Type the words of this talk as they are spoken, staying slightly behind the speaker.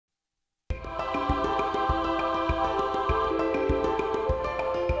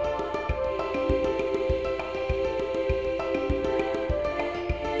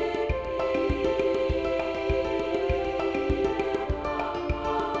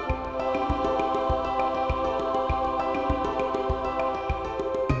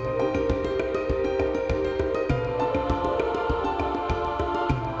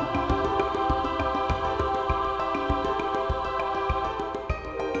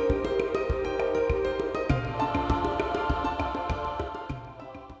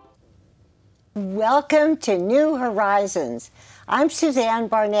Welcome to New Horizons. I'm Suzanne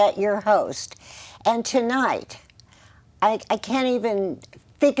Barnett, your host. And tonight, I can't even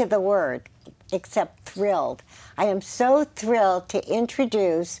think of the word except thrilled. I am so thrilled to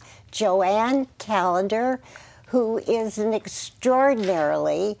introduce Joanne Callander, who is an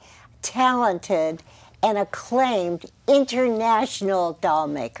extraordinarily talented and acclaimed international doll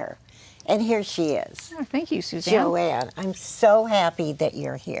maker. And here she is. Oh, thank you, Suzanne. Joanne, I'm so happy that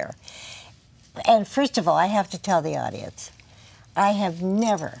you're here. And first of all, I have to tell the audience, I have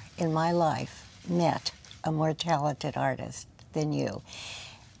never in my life met a more talented artist than you.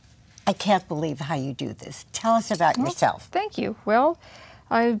 I can't believe how you do this. Tell us about yourself. Thank you. Well,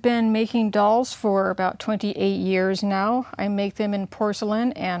 I've been making dolls for about 28 years now. I make them in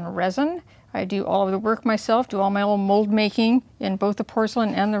porcelain and resin. I do all of the work myself, do all my own mold making in both the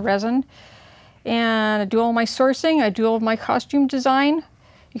porcelain and the resin. And I do all my sourcing, I do all of my costume design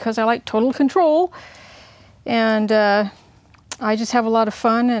because I like total control. And I just have a lot of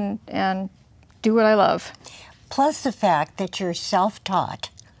fun and do what I love. Plus the fact that you're self-taught.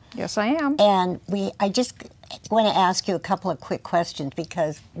 Yes, I am. And I just want to ask you a couple of quick questions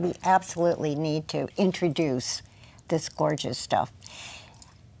because we absolutely need to introduce this gorgeous stuff.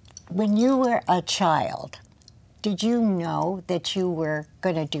 When you were a child, did you know that you were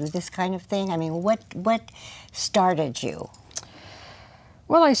going to do this kind of thing? I mean, what started you?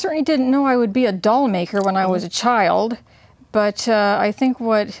 Well, I certainly didn't know I would be a doll maker when I was a child, but I think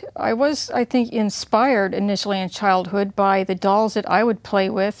I was inspired initially in childhood by the dolls that I would play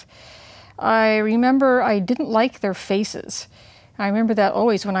with. I remember I didn't like their faces. I remember that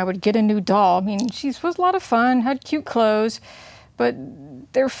always when I would get a new doll. I mean, she was a lot of fun, had cute clothes, but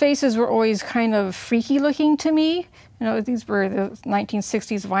their faces were always kind of freaky looking to me. You know, these were the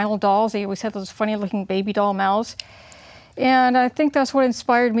 1960s vinyl dolls. They always had those funny looking baby doll mouths. And I think that's what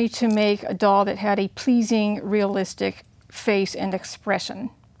inspired me to make a doll that had a pleasing, realistic face and expression.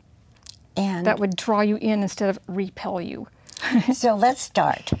 And that would draw you in instead of repel you. So let's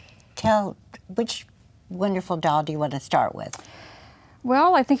start. Tell, which wonderful doll do you want to start with?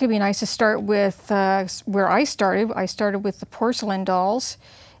 Well, I think it'd be nice to start with where I started. I started with the porcelain dolls,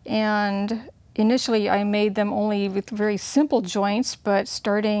 and initially I made them only with very simple joints, but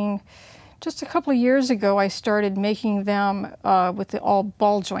starting just a couple of years ago, I started making them with the all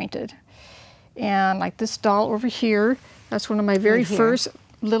ball jointed. And like this doll over here, that's one of my very first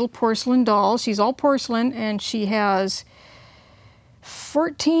little porcelain dolls. She's all porcelain, and she has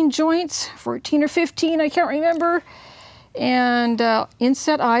 14 joints, 14 or 15, I can't remember. And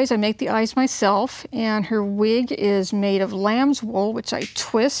inset eyes, I make the eyes myself, and her wig is made of lamb's wool, which I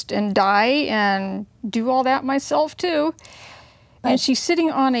twist and dye and do all that myself too. And she's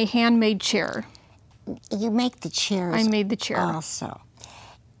sitting on a handmade chair. You make the chairs. I made the chair. Also,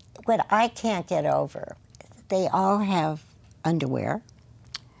 what I can't get over, they all have underwear.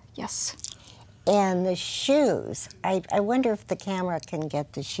 Yes. And the shoes, I wonder if the camera can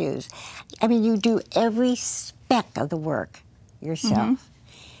get the shoes. I mean, you do every speck of the work yourself.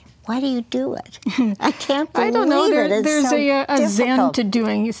 Why do you do it? I can't believe I don't know. There's a zen to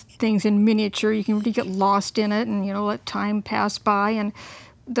doing things in miniature. You can really get lost in it and, you know, let time pass by. And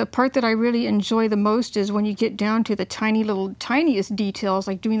the part that I really enjoy the most is when you get down to the tiniest details,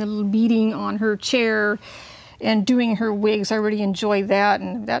 like doing the little beading on her chair and doing her wigs. I really enjoy that.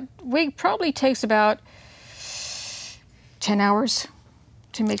 And that wig probably takes about 10 hours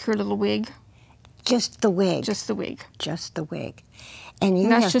to make her little wig. Just the wig? Just the wig. Just the wig.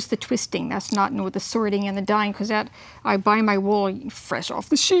 And that's just the twisting. That's not with the sorting and the dyeing, because I buy my wool fresh off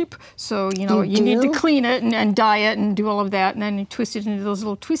the sheep. So, you know, you need to clean it and dye it and do all of that, and then you twist it into those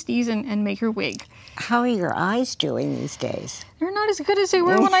little twisties and make your wig. How are your eyes doing these days? They're not as good as they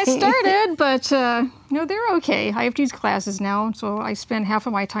were when I started, but, you know, they're okay. I have to use glasses now, so I spend half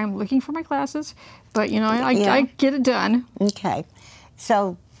of my time looking for my glasses. But, you know, I get it done. Okay.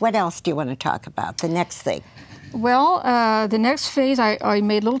 So what else do you want to talk about, the next thing? Well, the next phase, I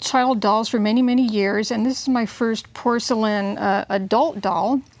made little child dolls for many, many years, and this is my first porcelain adult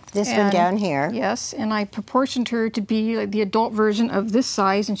doll. This one down here. Yes, and I proportioned her to be like the adult version of this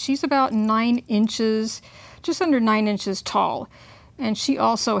size, and she's about 9 inches, just under 9 inches tall. And she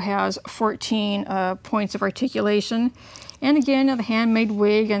also has 14 points of articulation. And again, the handmade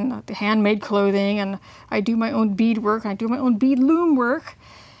wig and the handmade clothing, and I do my own bead work, I do my own bead loom work.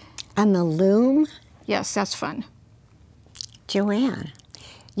 And the loom? Yes, that's fun. Joanne,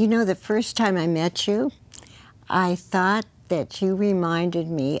 you know, the first time I met you, I thought that you reminded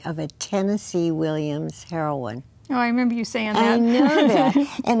me of a Tennessee Williams heroine. Oh, I remember you saying that. I know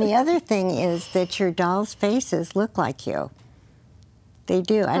that. And the other thing is that your dolls' faces look like you. They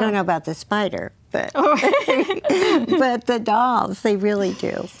do. I don't know about the spider, but, but the dolls, they really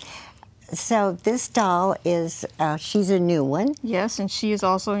do. So this doll is, she's a new one. Yes, and she is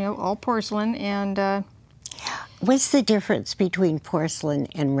also, you know, all porcelain. And what's the difference between porcelain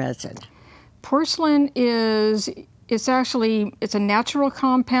and resin? Porcelain is, it's a natural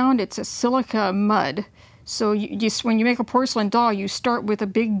compound. It's a silica mud. So when you make a porcelain doll, you start with a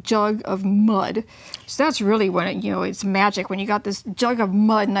big jug of mud. So that's really when it, you know, it's magic, when you got this jug of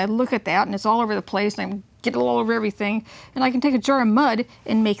mud, and I look at that, and it's all over the place, and I get it all over everything, and I can take a jar of mud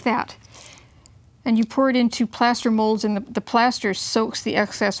and make that. And you pour it into plaster molds, and the plaster soaks the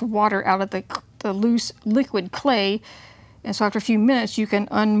excess water out of the loose liquid clay. And so after a few minutes, you can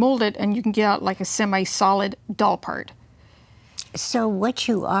unmold it, and you can get out like a semi-solid doll part. So what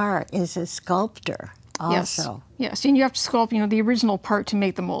you are is a sculptor also. Yes, and you have to sculpt, you know, the original part to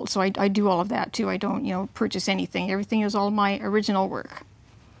make the mold. So I do all of that too. I don't, you know, purchase anything. Everything is all my original work.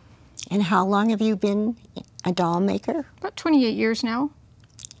 And how long have you been a doll maker? About 28 years now.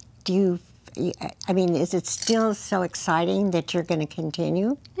 Do you, I mean, is it still so exciting that you're going to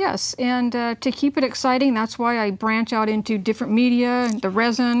continue? Yes, and to keep it exciting, that's why I branch out into different media, and the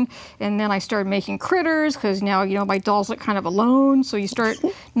resin, and then I started making critters, because now, you know, my dolls look kind of alone, so you start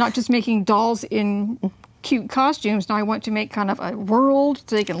not just making dolls in cute costumes, now I want to make kind of a world,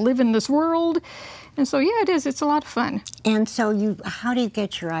 so they can live in this world. And so, yeah, it's a lot of fun. And so how do you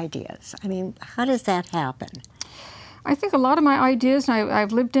get your ideas? I mean, how does that happen? I think a lot of my ideas,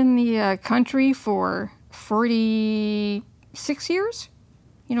 I've lived in the country for 46 years.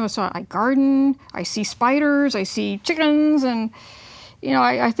 You know, so I garden, I see spiders, I see chickens, and, you know,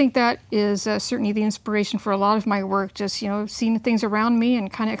 I think that is certainly the inspiration for a lot of my work, just, you know, seeing the things around me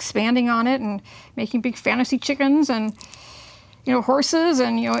and kind of expanding on it and making big fantasy chickens and, you know, horses,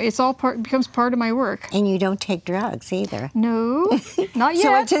 and, you know, it's all becomes part of my work. And you don't take drugs either. No, not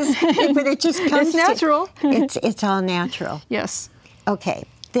yet. But it just comes. It's natural. It's all natural. Yes. Okay,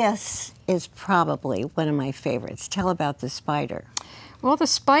 this is probably one of my favorites. Tell about the spider. Well, the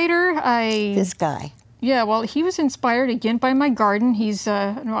spider, This guy. Yeah, well, he was inspired again by my garden. He's, you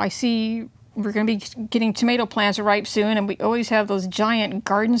know, I see we're going to be getting tomato plants ripe soon, and we always have those giant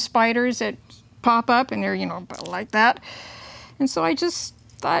garden spiders that pop up, and they're, you know, like that. And so I just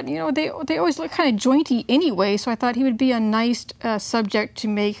thought, you know, they always look kind of jointy anyway, so I thought he would be a nice subject to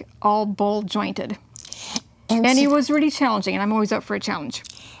make all ball jointed. And he was really challenging, and I'm always up for a challenge.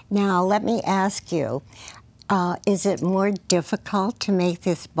 Now, let me ask you, is it more difficult to make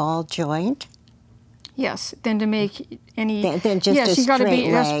this ball joint? Yes, than to make any... Than just a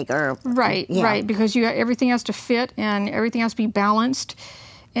straight leg or... Right, yeah. Right, because everything has to fit and everything has to be balanced.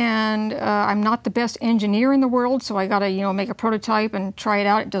 And I'm not the best engineer in the world, so I got to, you know, make a prototype and try it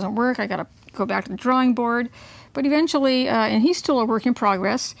out. It doesn't work. I got to go back to the drawing board. But eventually, and he's still a work in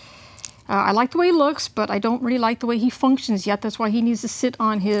progress. I like the way he looks, but I don't really like the way he functions yet. That's why he needs to sit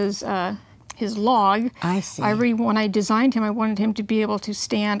on his log. I see. When I designed him, I wanted him to be able to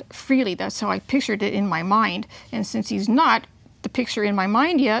stand freely. That's how I pictured it in my mind. And since he's not the picture in my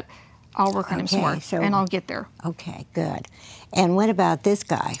mind yet, I'll work on him some more, and I'll get there. Okay, good. And what about this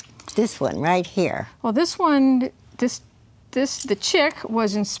guy? This one right here. Well, this one, the chick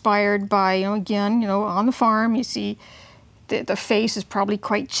was inspired by, you know, again, you know, on the farm, you see the face is probably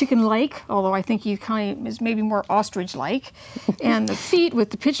quite chicken-like, although I think he kind of is maybe more ostrich-like. And the feet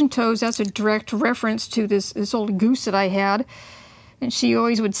with the pigeon toes, that's a direct reference to this old goose that I had. And she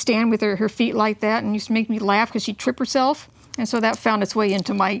always would stand with her feet like that and used to make me laugh because she'd trip herself. And so that found its way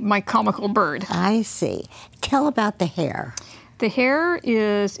into my comical bird. I see. Tell about the hair. The hair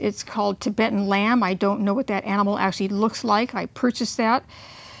it's called Tibetan lamb. I don't know what that animal actually looks like. I purchased that.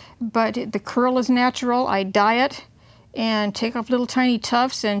 But the curl is natural. I dye it and take off little tiny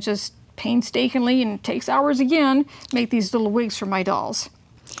tufts and just painstakingly, and it takes hours again, make these little wigs for my dolls.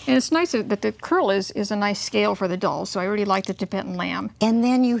 And it's nice that the curl is a nice scale for the dolls, so I really like the Tibetan lamb. And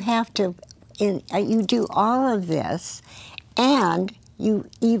then you have to, you do all of this, and you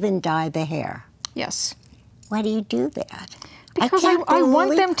even dye the hair. Yes. Why do you do that? Because I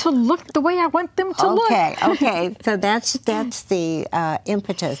want them to look the way I want them to look. Okay. So that's the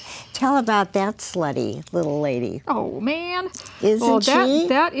impetus. Tell about that slutty little lady. Oh, man. Isn't she?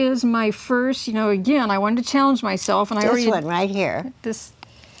 That is my first, you know, again, I wanted to challenge myself. And this one right here. This.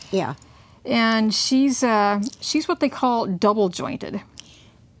 Yeah. And she's what they call double jointed.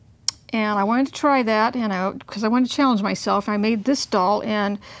 And I wanted to try that, and because I wanted to challenge myself. I made this doll,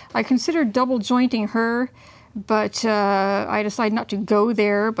 and I considered double jointing her, but I decided not to go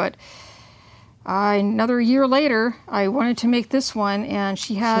there. But another year later, I wanted to make this one, and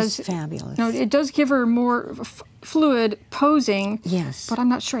she's fabulous. You know, it does give her more fluid posing. Yes. But I'm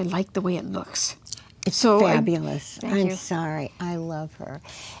not sure I like the way it looks. It's So fabulous. thank I'm you. sorry. I love her.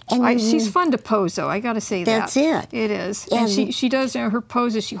 And She's fun to pose, though. I got to say That's that. it. It is. And she does, you know, her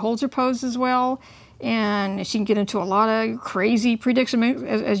poses. She holds her poses well, and she can get into a lot of crazy predicaments,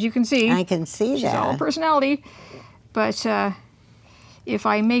 as you can see. I can see She's that. all personality. But if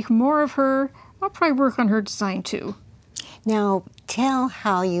I make more of her, I'll probably work on her design too. Now, tell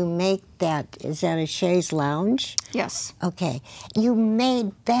how you make that. Is that a chaise lounge? Yes. Okay. You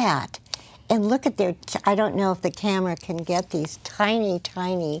made that. And look at their, I don't know if the camera can get these tiny,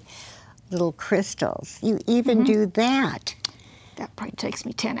 tiny little crystals. You even do that. That probably takes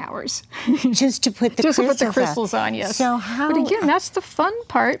me 10 hours. Just to put the Just to crystals put the crystals on, yes. So how? But again, that's the fun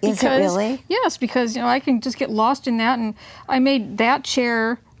part. Is because, it really? Yes, because you know I can just get lost in that. And I made that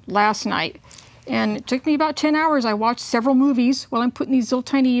chair last night, and it took me about 10 hours. I watched several movies while I'm putting these little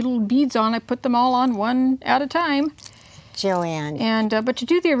tiny little beads on. I put them all on one at a time. Joanne. And but to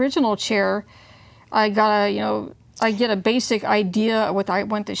do the original chair, I got I get a basic idea of what I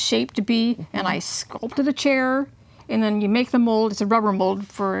want the shape to be, and I sculpted a chair. And then you make the mold. It's a rubber mold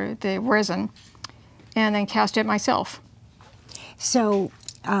for the resin, and then cast it myself. So,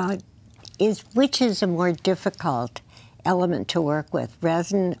 which is a more difficult element to work with,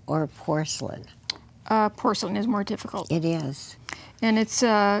 resin or porcelain? Porcelain is more difficult. It is. And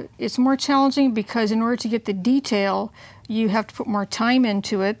it's more challenging because in order to get the detail, you have to put more time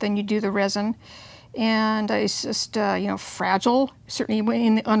into it than you do the resin. And it's just, fragile. Certainly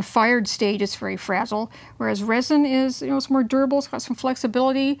in the unfired stage, it's very fragile. Whereas resin is, it's more durable. It's got some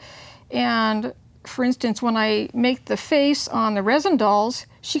flexibility. And for instance, when I make the face on the resin dolls,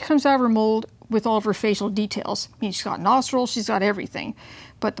 she comes out of her mold with all of her facial details. I mean, she's got nostrils, she's got everything.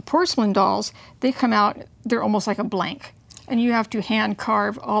 But the porcelain dolls, they come out, they're almost like a blank. And you have to hand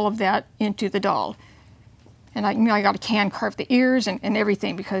carve all of that into the doll. And I got to hand carve the ears and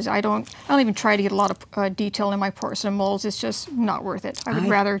everything because I don't even try to get a lot of detail in my porcelain molds. It's just not worth it. I would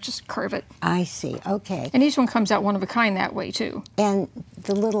rather just carve it. I see. Okay. And each one comes out one of a kind that way too. And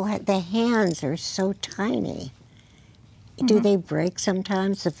the hands are so tiny. Do they break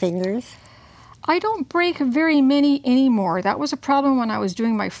sometimes, the fingers? I don't break very many anymore. That was a problem when I was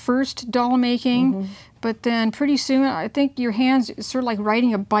doing my first doll making. But then pretty soon, I think your hands, it's sort of like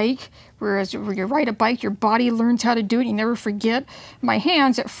riding a bike, whereas when you ride a bike, your body learns how to do it, you never forget. My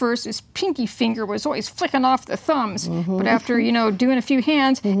hands at first, this pinky finger was always flicking off the thumbs. But after, doing a few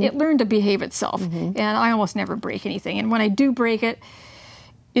hands, it learned to behave itself. And I almost never break anything. And when I do break it,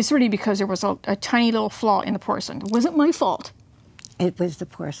 it's really because there was a tiny little flaw in the porcelain. It wasn't my fault. It was the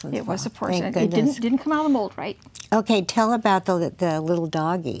porcelain. It was the porcelain. Thank goodness. It didn't come out of the mold right. Okay, tell about the little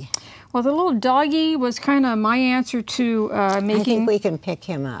doggy. Well, the little doggy was kind of my answer to making... I think we can pick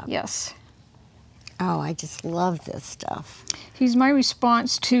him up. Yes. Oh, I just love this stuff. He's my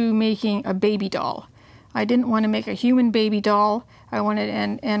response to making a baby doll. I didn't want to make a human baby doll. I wanted,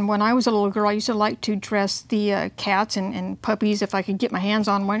 and when I was a little girl, I used to like to dress the cats and puppies if I could get my hands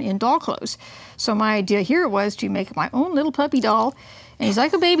on one in doll clothes. So my idea here was to make my own little puppy doll. And he's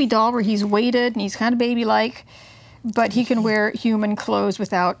like a baby doll where he's weighted and he's kind of baby-like, but he can wear human clothes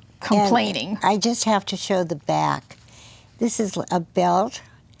without complaining. And I just have to show the back. This is a belt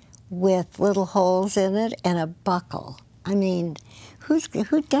with little holes in it and a buckle. I mean,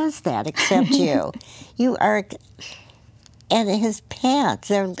 who does that except you? You are, and his pants.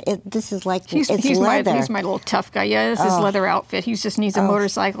 This is like it's leather. He's my little tough guy. Yeah, this is his leather outfit. He just needs a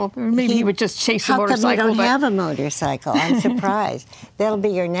motorcycle. Maybe he would just chase a motorcycle. How come you don't have a motorcycle? I'm surprised. That'll be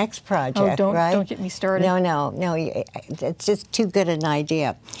your next project, right? Don't get me started. No. It's just too good an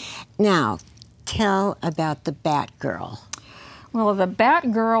idea. Now, tell about the Batgirl. Well, the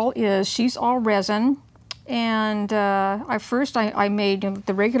Batgirl she's all resin. And first I made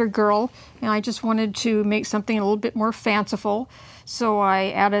the regular girl, and I just wanted to make something a little bit more fanciful. So I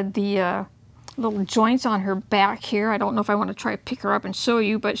added the little joints on her back here. I don't know if I want to try to pick her up and show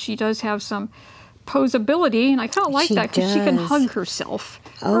you, but she does have some posability, and I kind of like that because she can hug herself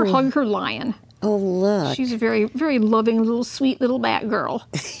or hug her lion. Oh, look. She's a very, very loving, little sweet little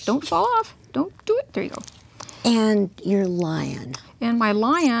Batgirl. Don't fall off. Don't do it. There you go. And your lion. And my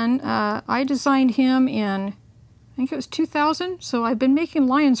lion, I designed him in, I think it was 2000. So I've been making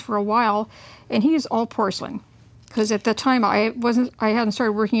lions for a while, and he is all porcelain. Because at the time I hadn't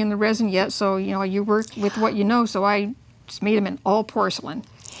started working in the resin yet. So you work with what you know. So I just made him in all porcelain.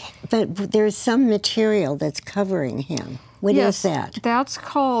 But there's some material that's covering him. What is that? That's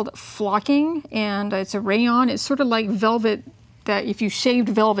called flocking, and it's a rayon. It's sort of like velvet. That if you shaved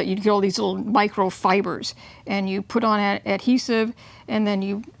velvet, you'd get all these little microfibers, and you put on adhesive, and then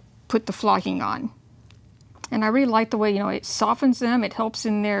you put the flocking on. And I really like the way, it softens them, it helps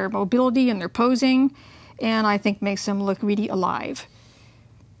in their mobility and their posing, and I think makes them look really alive.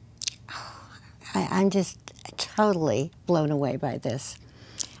 I'm just totally blown away by this.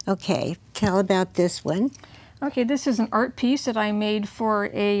 Okay, tell about this one. Okay, this is an art piece that I made for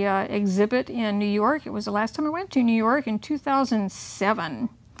a exhibit in New York. It was the last time I went to New York in 2007.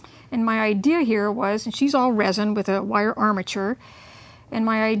 And my idea here was, and she's all resin with a wire armature, and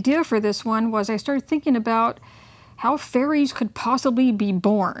my idea for this one was I started thinking about how fairies could possibly be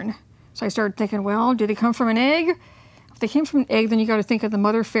born. So I started thinking, well, do they come from an egg? If they came from an egg, then you got to think of the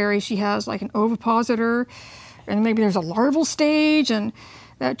mother fairy. She has like an ovipositor, and maybe there's a larval stage, and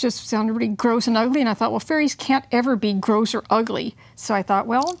that just sounded really gross and ugly. And I thought, well, fairies can't ever be gross or ugly. So I thought,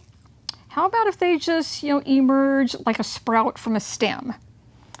 well, how about if they just, emerge like a sprout from a stem?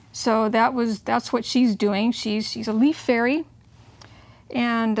 So that's what she's doing. She's a leaf fairy,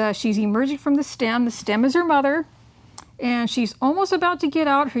 and she's emerging from the stem. The stem is her mother, and she's almost about to get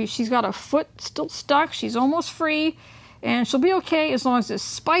out. She's got a foot still stuck. She's almost free, and she'll be okay as long as this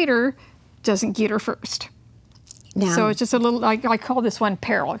spider doesn't get her first. Now, so it's just a little, I call this one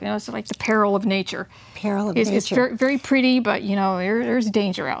peril. It's like the peril of nature. Peril of nature. It's very, very pretty, but there's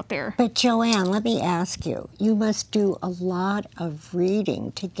danger out there. But Joanne, let me ask you, you must do a lot of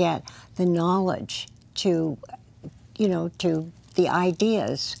reading to get the knowledge to, to the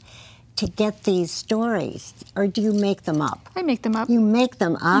ideas, to get these stories, or do you make them up? I make them up. You make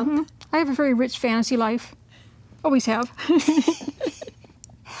them up? Mm-hmm. I have a very rich fantasy life. Always have.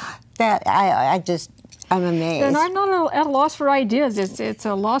 I'm amazed. And I'm not at a loss for ideas. It's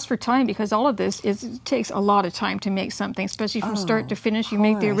a loss for time, because all of this it takes a lot of time to make something, especially from start to finish. You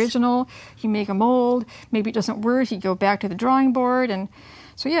make the original, you make a mold, maybe it doesn't work, you go back to the drawing board. And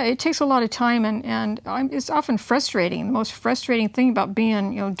so yeah, it takes a lot of time, and it's often frustrating. The most frustrating thing about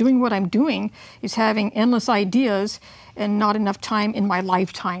being, doing what I'm doing is having endless ideas and not enough time in my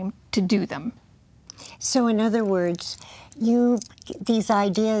lifetime to do them. So in other words, these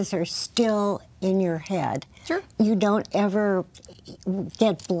ideas are still in your head. Sure. You don't ever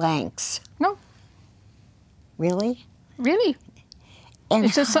get blanks. No. Really? Really. And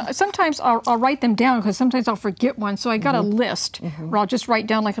it's just sometimes I'll write them down, because sometimes I'll forget one. So I got a list where I'll just write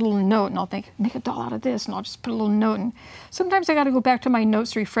down like a little note, and I'll think, make a doll out of this, and I'll just put a little note. And sometimes I got to go back to my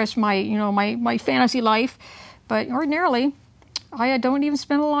notes to refresh my, my fantasy life. But ordinarily, I don't even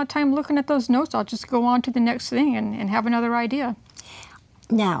spend a lot of time looking at those notes. I'll just go on to the next thing and have another idea.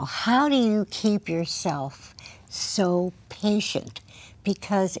 Now, how do you keep yourself so patient?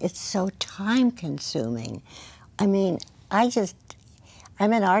 Because it's so time-consuming. I mean,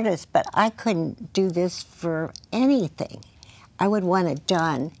 I'm an artist, but I couldn't do this for anything. I would want it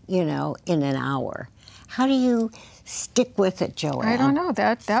done, in an hour. How do you stick with it, Joanne? I don't know.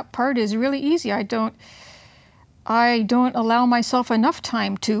 That part is really easy. I don't allow myself enough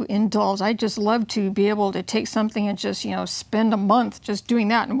time to indulge. I just love to be able to take something and just, spend a month just doing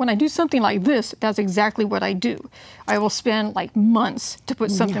that. And when I do something like this, that's exactly what I do. I will spend like months to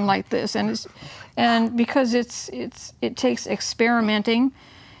put something like this. And because it takes experimenting,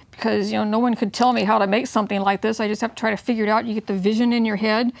 because no one could tell me how to make something like this. I just have to try to figure it out. You get the vision in your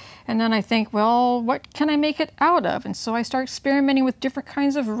head, and then I think, well, what can I make it out of? And so I start experimenting with different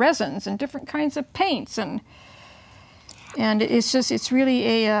kinds of resins and different kinds of paints, and it's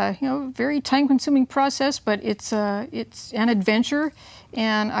really a very time-consuming process, but it's an adventure,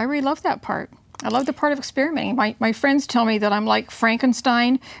 and I really love that part. I love the part of experimenting. My friends tell me that I'm like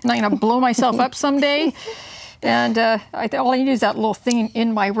Frankenstein, and I'm going to blow myself up someday. And all I need is that little thing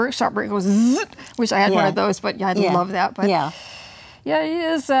in my workshop where it goes zzz, which I had one of those, but yeah, I love that. But yeah,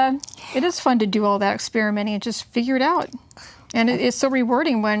 it is fun to do all that experimenting and just figure it out. And it's so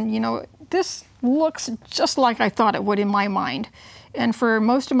rewarding when this looks just like I thought it would in my mind. And for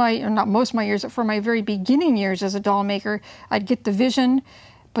most of my, or not most of my years, but for my very beginning years as a doll maker, I'd get the vision,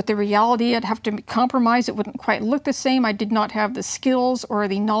 but the reality, I'd have to compromise. It wouldn't quite look the same. I did not have the skills or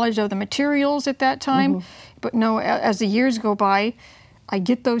the knowledge of the materials at that time. But no, as the years go by, I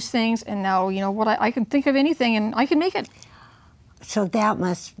get those things, and now, what I can think of anything, and I can make it. So that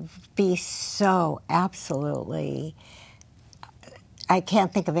must be so absolutely, I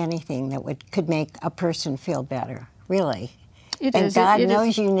can't think of anything that could make a person feel better, really. It and is. God it knows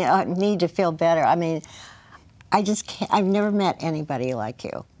is. You need to feel better. I mean, I just can't, I've never met anybody like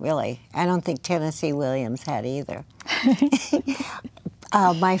you, really. I don't think Tennessee Williams had either.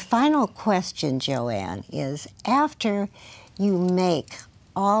 My final question, Joanne, is after you make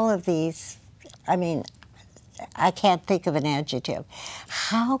all of these, I mean, I can't think of an adjective,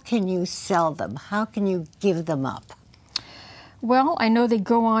 how can you sell them? How can you give them up? Well, I know they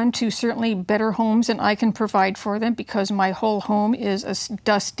go on to certainly better homes than I can provide for them, because my whole home is a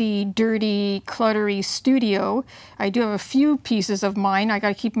dusty, dirty, cluttery studio. I do have a few pieces of mine. I got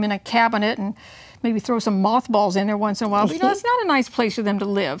to keep them in a cabinet and maybe throw some mothballs in there once in a while. But, it's not a nice place for them to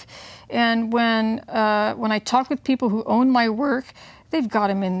live. And when I talk with people who own my work, they've got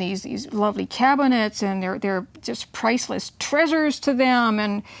them in these lovely cabinets, and they're just priceless treasures to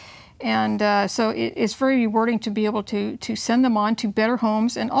them. And so it's very rewarding to be able to send them on to better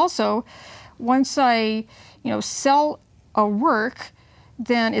homes. And also, once I sell a work,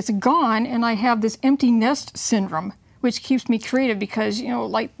 then it's gone, and I have this empty nest syndrome, which keeps me creative, because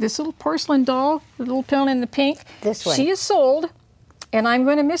like this little porcelain doll, the little pill in the pink, this one, she is sold, and I'm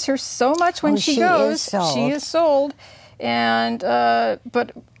going to miss her so much when she goes. She is sold, and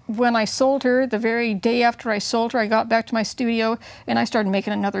but when I sold her, the very day after I sold her, I got back to my studio and I started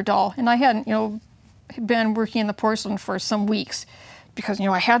making another doll. And I hadn't, been working in the porcelain for some weeks, because,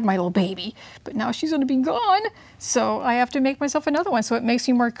 I had my little baby, but now she's going to be gone. So I have to make myself another one. So it makes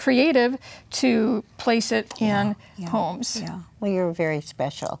me more creative to place it in homes. Yeah. Well, you're very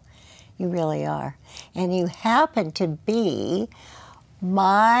special. You really are. And you happen to be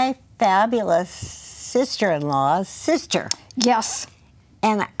my fabulous sister-in-law's sister. Yes.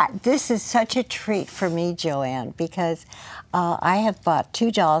 And this is such a treat for me, Joanne, because I have bought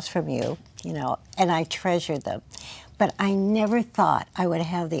 2 dolls from you, and I treasure them. But I never thought I would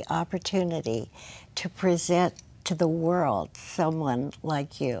have the opportunity to present to the world someone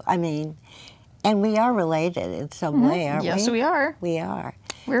like you. I mean, and we are related in some way, aren't we? Yes, we are. We are.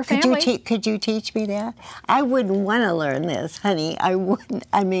 We're family. Could you teach me that? I wouldn't want to learn this, honey. I wouldn't.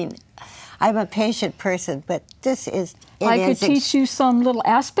 I mean, I'm a patient person, but this is... I could teach you some little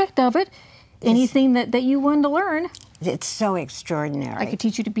aspect of it, anything that you wanted to learn. It's so extraordinary. I could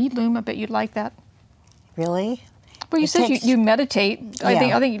teach you to bead loom. I bet you'd like that. Really? Well, you said you meditate.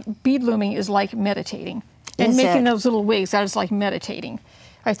 Yeah. I think bead looming is like meditating. And making those little wigs, that is like meditating.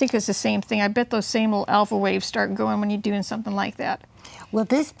 I think it's the same thing. I bet those same little alpha waves start going when you're doing something like that. Well,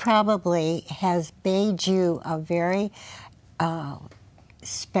 this probably has made you a very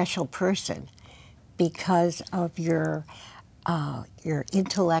special person, because of your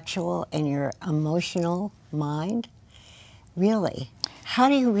intellectual and your emotional mind. Really, how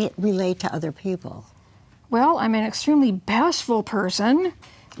do you relate to other people? Well, I'm an extremely bashful person.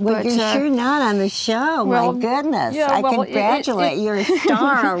 Well, you're sure not on the show. Well, my goodness, yeah, I well, congratulate you. You're a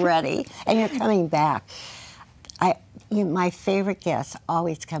star already, and you're coming back. My favorite guests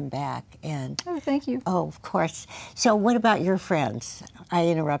always come back, and oh, thank you. Oh, of course. So, what about your friends? I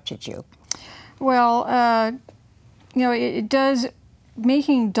interrupted you. Well, it does,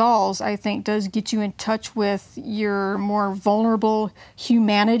 making dolls, I think, does get you in touch with your more vulnerable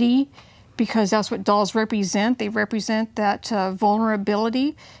humanity, because that's what dolls represent. They represent that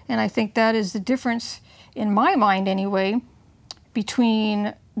vulnerability, and I think that is the difference, in my mind anyway,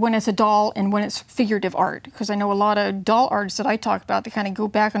 between when it's a doll and when it's figurative art. Because I know a lot of doll artists that I talk about, they kind of go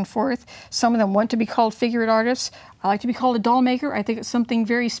back and forth. Some of them want to be called figurative artists. I like to be called a doll maker. I think it's something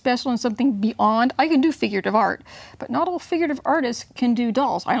very special and something beyond. I can do figurative art, but not all figurative artists can do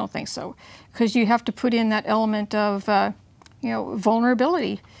dolls. I don't think so, because you have to put in that element of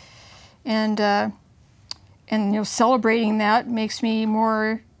vulnerability, and celebrating that makes me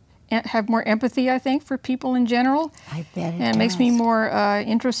have more empathy, I think, for people in general. I bet it does. And it makes me more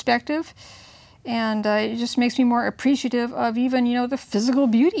introspective, and it just makes me more appreciative of even, the physical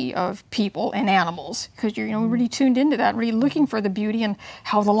beauty of people and animals, because you're, really tuned into that, really looking for the beauty and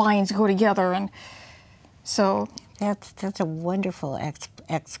how the lines go together, and so. That's a wonderful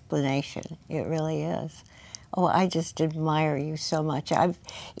explanation. It really is. Oh, I just admire you so much. I've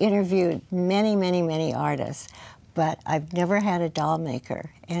interviewed many, many, many artists, but I've never had a doll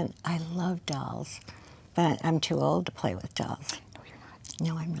maker, and I love dolls, but I'm too old to play with dolls. No, you're not.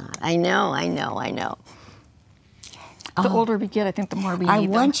 No, I'm not. I know. The older we get, I think the more we need I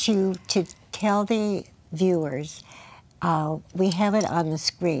want you to tell the viewers, we have it on the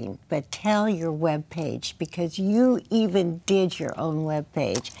screen, but tell your webpage, because you even did your own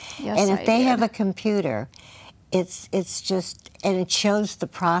webpage. Yes, and if I they did. have a computer, it's just, and it shows the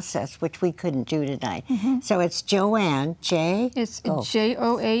process, which we couldn't do tonight. So it's Joanne, It's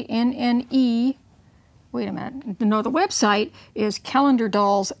Joanne. Wait a minute. No, the website is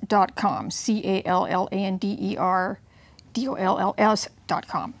callanderdolls.com.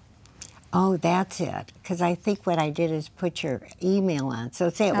 CALLANDERDOLLS.com. Oh, that's it. Because I think what I did is put your email on. So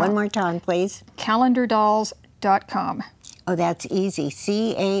say it one more time, please. Callanderdolls.com. Oh, that's easy.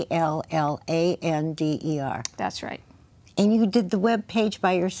 CALLANDER. That's right. And you did the web page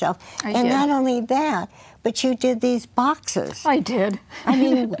by yourself. I and did. not only that, but you did these boxes. I did. I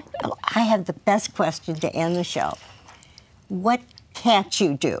mean, I have the best question to end the show. What can't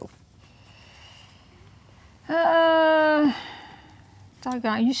you do?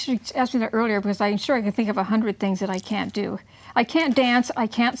 Doggone, you should have asked me that earlier because I'm sure I can think of 100 things that I can't do. I can't dance, I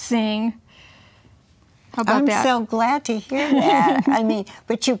can't sing. How about that? I'm so glad to hear that. I mean,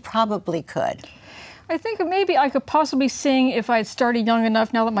 but you probably could. I think maybe I could possibly sing if I had started young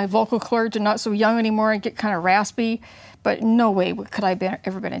enough. Now that my vocal cords are not so young anymore, I get kind of raspy. But no way could I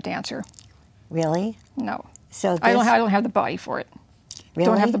ever been a dancer. Really? No. So I don't have the body for it. Really?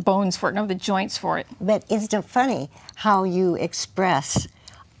 Don't have the bones for it. Don't have the joints for it. But isn't it funny how you express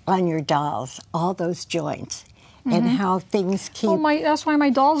on your dolls all those joints and how things keep... Oh, that's why my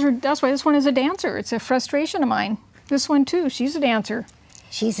dolls are... That's why this one is a dancer. It's a frustration of mine. This one, too. She's a dancer.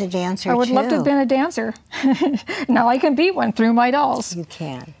 She's a dancer, too. I would love to have been a dancer. Now I can be one through my dolls. You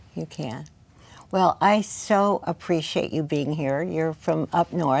can. You can. Well, I so appreciate you being here. You're from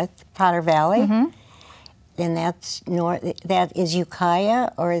up north, Potter Valley. And that's north. That is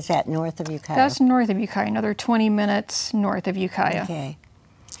Ukiah, or is that north of Ukiah? That's north of Ukiah, another 20 minutes north of Ukiah. Okay.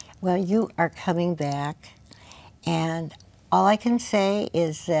 Well, you are coming back, and all I can say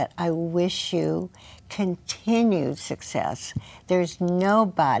is that I wish you continued success. There's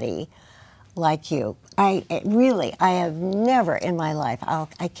nobody like you. I have never in my life,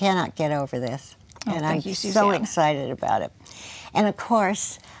 I cannot get over this. Oh, and I'm thank you, so Suzanne. excited about it. And of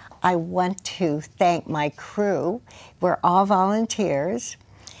course, I want to thank my crew. We're all volunteers.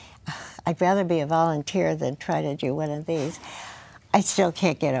 I'd rather be a volunteer than try to do one of these. I still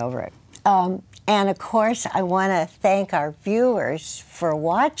can't get over it. And of course, I want to thank our viewers for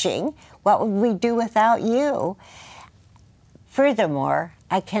watching. What would we do without you? Furthermore,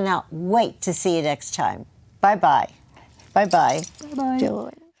 I cannot wait to see you next time. Bye-bye. Bye-bye.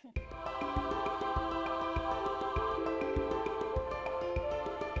 Bye-bye.